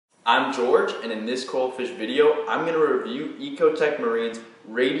I'm George, and in this CoralFish video, I'm going to review EcoTech Marine's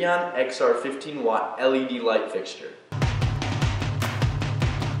Radion XR15w LED light fixture.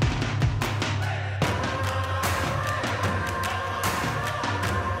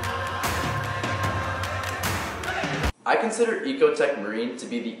 I consider EcoTech Marine to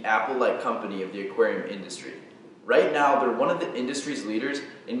be the Apple-like company of the aquarium industry. Right now, they're one of the industry's leaders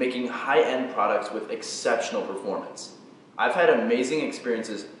in making high-end products with exceptional performance. I've had amazing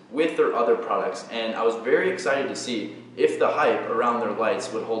experiences with their other products, and I was very excited to see if the hype around their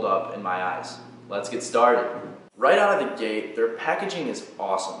lights would hold up in my eyes. Let's get started. Right out of the gate, their packaging is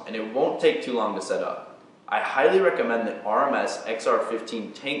awesome, and it won't take too long to set up. I highly recommend the RMS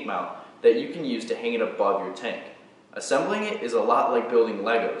XR15 tank mount that you can use to hang it above your tank. Assembling it is a lot like building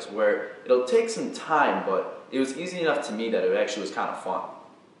Legos, where it'll take some time, but it was easy enough to me that it actually was kind of fun.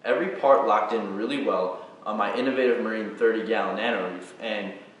 Every part locked in really well on my innovative Marine 30-gallon nano reef,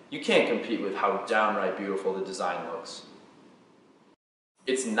 and you can't compete with how downright beautiful the design looks.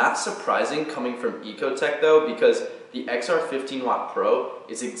 It's not surprising coming from EcoTech though, because the XR15W Pro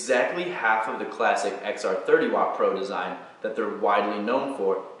is exactly half of the classic XR30W Pro design that they're widely known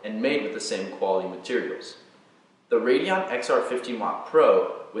for and made with the same quality materials. The Radion XR15W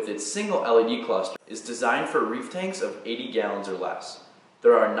Pro, with its single LED cluster, is designed for reef tanks of 80 gallons or less.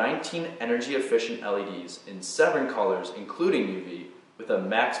 There are 19 energy-efficient LEDs in 7 colors, including UV, with a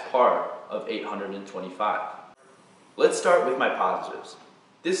max PAR of 825. Let's start with my positives.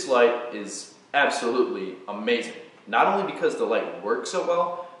 This light is absolutely amazing. Not only because the light works so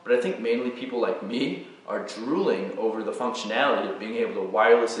well, but I think mainly people like me are drooling over the functionality of being able to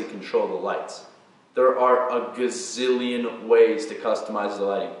wirelessly control the lights. There are a gazillion ways to customize the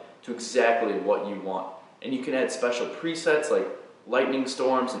lighting to exactly what you want, and you can add special presets like lightning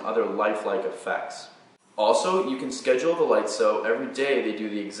storms and other lifelike effects. Also, you can schedule the lights so every day they do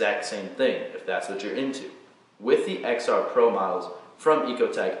the exact same thing, if that's what you're into. With the XR Pro models from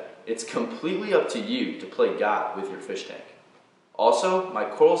EcoTech, it's completely up to you to play God with your fish tank. Also, my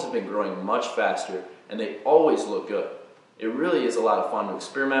corals have been growing much faster, and they always look good. It really is a lot of fun to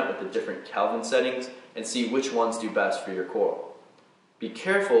experiment with the different Kelvin settings and see which ones do best for your coral. Be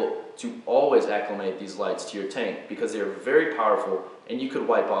careful to always acclimate these lights to your tank because they are very powerful and you could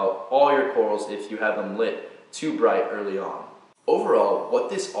wipe out all your corals if you have them lit too bright early on. Overall, what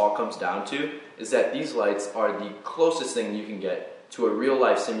this all comes down to is that these lights are the closest thing you can get to a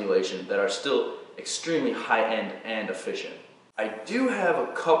real-life simulation that are still extremely high-end and efficient. I do have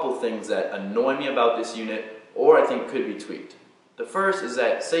a couple things that annoy me about this unit or I think could be tweaked. The first is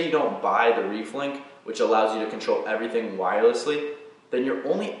that say you don't buy the Reef Link, which allows you to control everything wirelessly, then your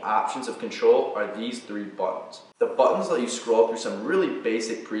only options of control are these 3 buttons. The buttons let you scroll through some really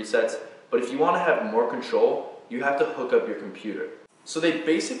basic presets, but if you want to have more control, you have to hook up your computer. So they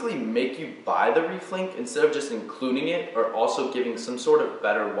basically make you buy the Reef Link instead of just including it or also giving some sort of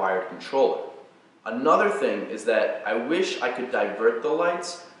better wired controller. Another thing is that I wish I could divert the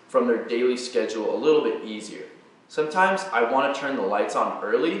lights from their daily schedule a little bit easier. Sometimes I want to turn the lights on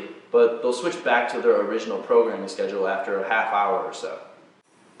early, but they'll switch back to their original programming schedule after a half hour or so.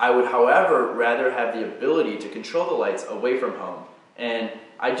 I would, however, rather have the ability to control the lights away from home, and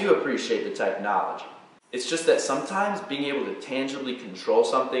I do appreciate the technology. It's just that sometimes being able to tangibly control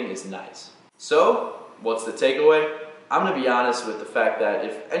something is nice. So, what's the takeaway? I'm going to be honest with the fact that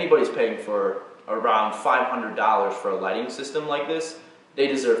if anybody's paying for around $500 for a lighting system like this, they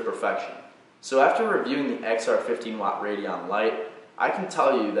deserve perfection. So after reviewing the XR15W Radion light, I can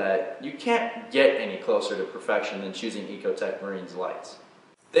tell you that you can't get any closer to perfection than choosing EcoTech Marine's lights.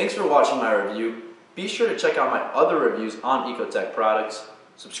 Thanks for watching my review. Be sure to check out my other reviews on EcoTech products,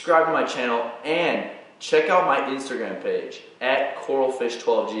 subscribe to my channel, and check out my Instagram page at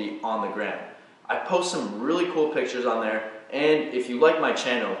CoralFish12g on the gram. I post some really cool pictures on there, and if you like my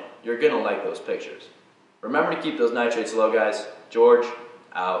channel, you're gonna like those pictures. Remember to keep those nitrates low, guys. George,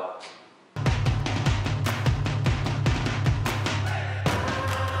 out.